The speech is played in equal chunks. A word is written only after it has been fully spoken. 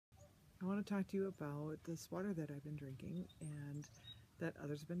I want to talk to you about this water that I've been drinking and that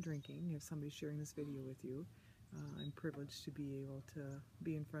others have been drinking. If somebody's sharing this video with you, I'm privileged to be able to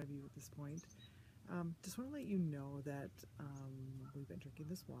be in front of you at this point. Just want to let you know that we've been drinking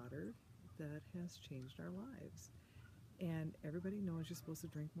this water that has changed our lives. And everybody knows you're supposed to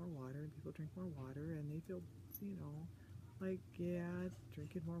drink more water, and people drink more water, and they feel, like, yeah,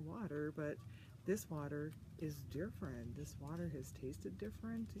 drinking more water, but this water is different. This water has tasted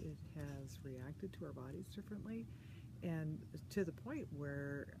different. It has reacted to our bodies differently, and to the point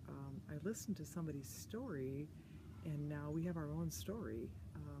where I listened to somebody's story, and now we have our own story.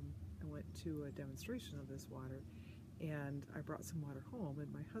 I went to a demonstration of this water, and I brought some water home,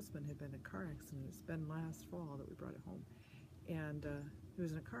 and my husband had been in a car accident. It's been last fall that we brought it home, and he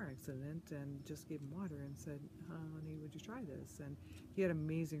was in a car accident, and just gave him water and said, honey, would you try this? And he had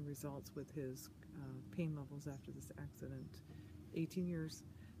amazing results with his pain levels after this accident. 18 years,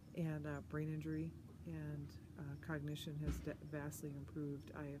 and brain injury, and cognition has vastly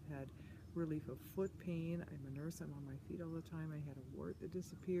improved. I have had relief of foot pain. I'm a nurse. I'm on my feet all the time. I had a wart that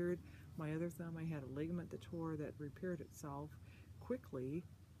disappeared. My other thumb, I had a ligament that tore that repaired itself quickly.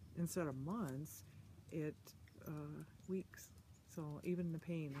 Instead of months, it weeks. So even the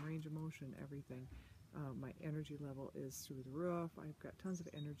pain, the range of motion, everything. My energy level is through the roof. I've got tons of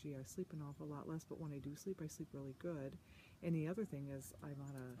energy. I sleep an awful lot less, but when I do sleep, I sleep really good. And the other thing is I'm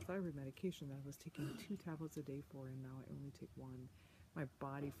on a thyroid medication that I was taking 2 tablets a day for, and now I only take 1. My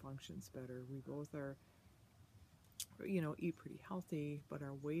body functions better. We both are, eat pretty healthy, but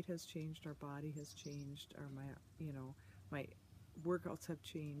our weight has changed, our body has changed, my workouts have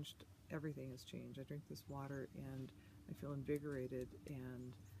changed, everything has changed. I drink this water and I feel invigorated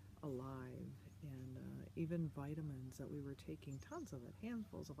and alive. And even vitamins that we were taking, tons of it,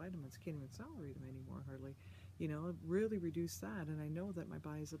 handfuls of vitamins, can't even tolerate them anymore hardly. Really reduced that, and I know that my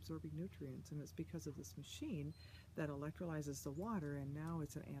body is absorbing nutrients, and it's because of this machine that electrolyzes the water, and now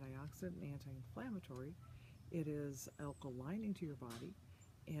it's an antioxidant and anti-inflammatory. It is alkalining to your body,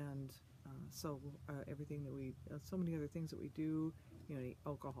 and everything that so many other things that we do,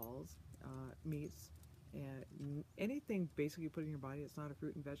 alcohols, meats, and anything basically you put in your body that's not a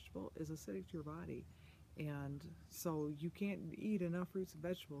fruit and vegetable is acidic to your body. And so you can't eat enough fruits and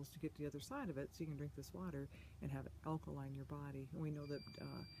vegetables to get to the other side of it, so you can drink this water and have it alkaline your body. And we know that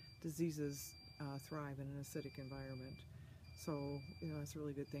diseases thrive in an acidic environment. So, that's a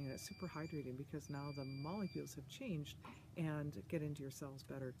really good thing. And it's super hydrating because now the molecules have changed and get into your cells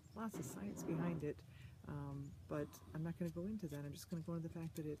better. Lots of science behind it, but I'm not going to go into that. I'm just going to go into the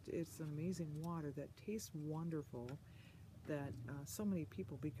fact that it's an amazing water that tastes wonderful, that so many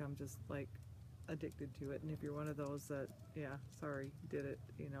people become just like addicted to it. And if you're one of those that, did it,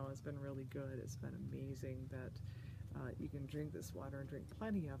 it's been really good. It's been amazing that you can drink this water and drink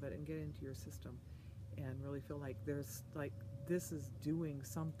plenty of it and get into your system and really feel like this is doing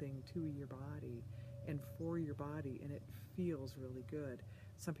something to your body and for your body, and it feels really good.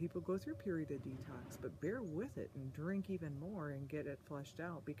 Some people go through a period of detox, but bear with it and drink even more and get it flushed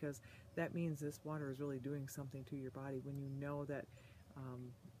out, because that means this water is really doing something to your body. When you know that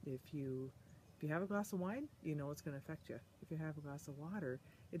if you have a glass of wine, it's going to affect you. If you have a glass of water,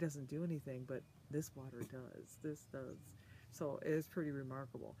 it doesn't do anything, but this water does. This does. So it is pretty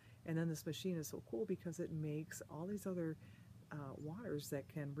remarkable. And then this machine is so cool because it makes all these other waters that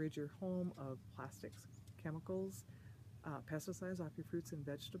can rid your home of plastics, chemicals, pesticides off your fruits and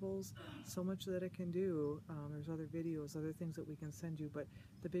vegetables. So much that it can do. There's other videos, other things that we can send you, but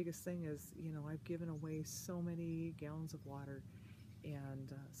the biggest thing is, I've given away so many gallons of water,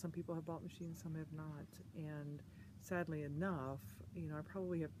 and some people have bought machines, some have not, and sadly enough, I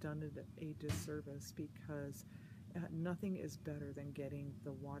probably have done it a disservice, because nothing is better than getting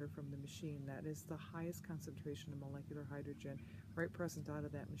the water from the machine. That is the highest concentration of molecular hydrogen right present out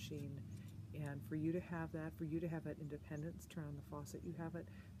of that machine. And for you to have that, independence, turn on the faucet, you have it,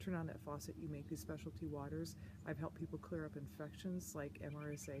 turn on that faucet, you make these specialty waters. I've helped people clear up infections like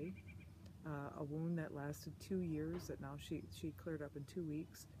MRSA, a wound that lasted 2 years that now she cleared up in 2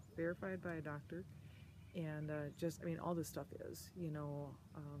 weeks, verified by a doctor. And all this stuff is,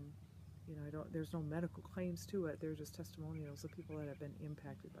 there's no medical claims to it. They're just testimonials of people that have been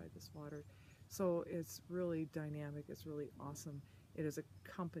impacted by this water. So it's really dynamic. It's really awesome. It is a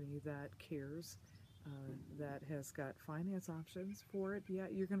company that cares, that has got finance options for it. Yeah,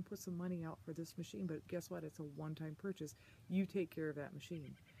 you're going to put some money out for this machine, but guess what? It's a one-time purchase. You take care of that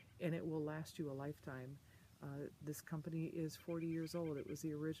machine, and it will last you a lifetime. This company is 40 years old. It was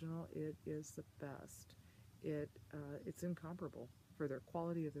the original. It is the best. It's incomparable for their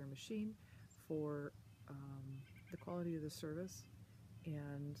quality of their machine, for the quality of the service,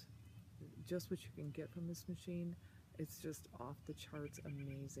 and just what you can get from this machine, it's just off the charts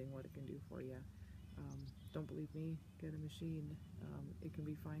amazing what it can do for you. Don't believe me? Get a machine. It can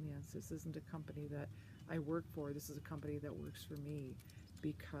be financed. This isn't a company that I work for. This is a company that works for me,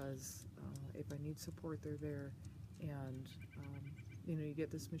 because if I need support, they're there. And you know, you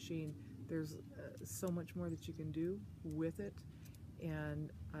get this machine. There's so much more that you can do with it,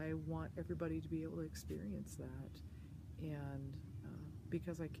 and I want everybody to be able to experience that. And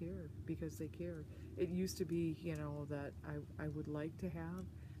because I care, because they care. It used to be, you know, that I would like to have.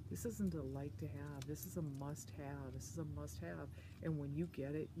 This isn't a like to have. This is a must have. This is a must have. And when you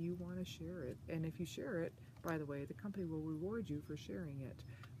get it, you want to share it. And if you share it, by the way, the company will reward you for sharing it.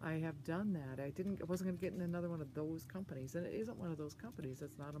 I have done that. I wasn't going to get in another one of those companies. And it isn't one of those companies.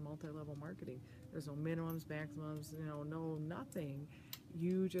 It's not a multi-level marketing. There's no minimums, maximums, you know, no nothing.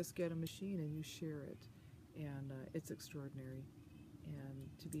 You just get a machine and you share it. And it's extraordinary. And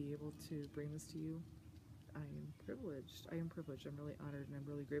to be able to bring this to you, I am privileged. I am privileged. I'm really honored, and I'm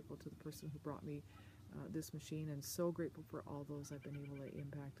really grateful to the person who brought me this machine, and so grateful for all those I've been able to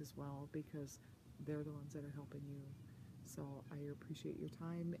impact as well, because they're the ones that are helping you. So I appreciate your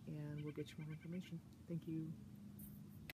time, and we'll get you more information. Thank you.